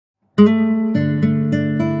Hi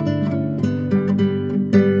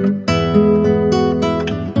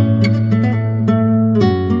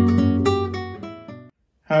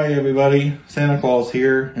everybody, Santa Claus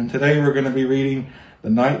here, and today we're going to be reading The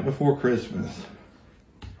Night Before Christmas.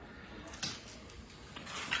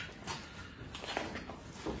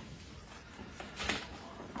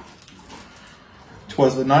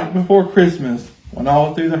 "'Twas the night before Christmas, when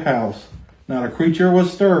all through the house not a creature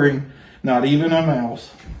was stirring, not even a mouse.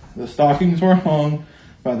 The stockings were hung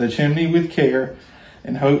by the chimney with care,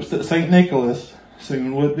 in hopes that St. Nicholas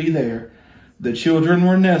soon would be there. The children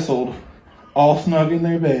were nestled, all snug in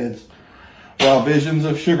their beds, while visions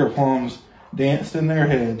of sugar plums danced in their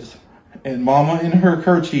heads. And Mama in her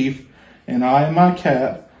kerchief, and I in my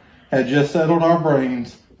cap, had just settled our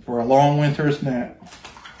brains for a long winter's nap.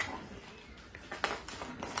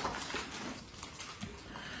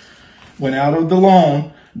 When out of the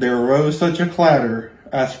lawn there arose such a clatter,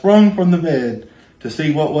 I sprung from the bed to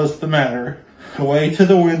see what was the matter. Away to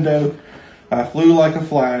the window I flew like a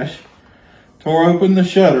flash, tore open the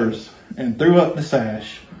shutters, and threw up the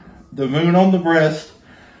sash. The moon on the breast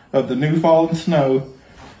of the new fallen snow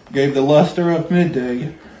gave the luster of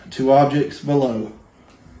midday to objects below.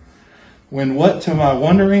 When what to my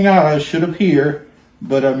wondering eyes should appear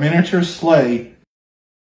but a miniature sleigh